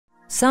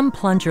Some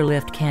plunger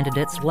lift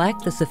candidates lack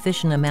the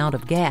sufficient amount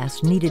of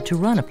gas needed to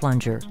run a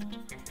plunger.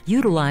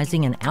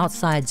 Utilizing an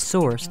outside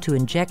source to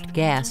inject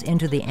gas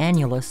into the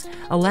annulus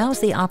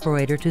allows the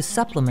operator to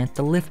supplement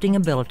the lifting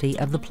ability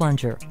of the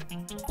plunger.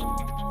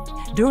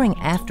 During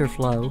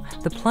afterflow,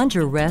 the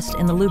plunger rests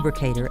in the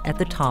lubricator at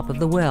the top of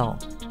the well.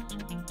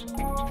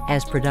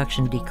 As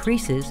production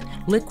decreases,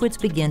 liquids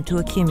begin to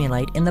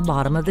accumulate in the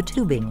bottom of the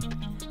tubing.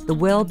 The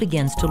well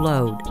begins to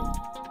load.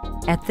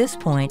 At this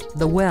point,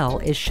 the well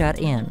is shut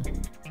in.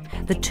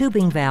 The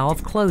tubing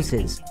valve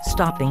closes,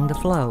 stopping the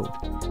flow.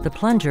 The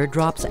plunger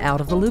drops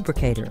out of the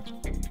lubricator.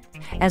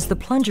 As the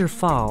plunger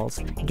falls,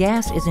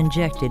 gas is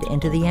injected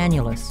into the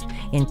annulus,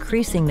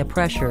 increasing the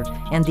pressure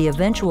and the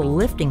eventual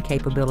lifting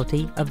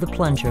capability of the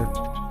plunger.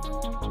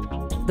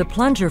 The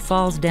plunger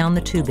falls down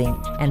the tubing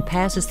and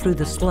passes through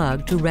the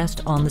slug to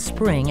rest on the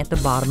spring at the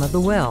bottom of the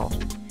well.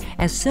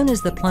 As soon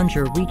as the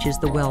plunger reaches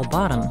the well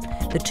bottom,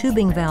 the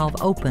tubing valve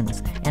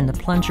opens and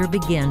the plunger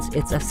begins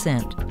its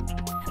ascent.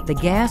 The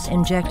gas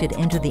injected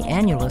into the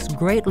annulus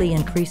greatly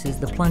increases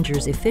the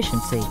plunger's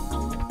efficiency.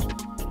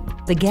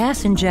 The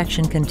gas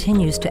injection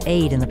continues to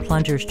aid in the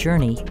plunger's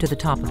journey to the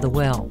top of the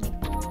well.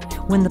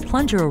 When the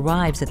plunger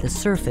arrives at the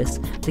surface,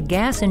 the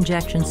gas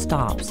injection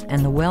stops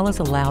and the well is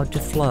allowed to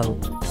flow.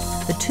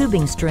 The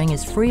tubing string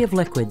is free of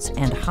liquids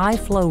and high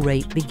flow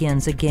rate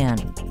begins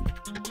again.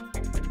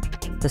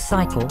 The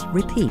cycle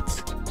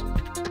repeats.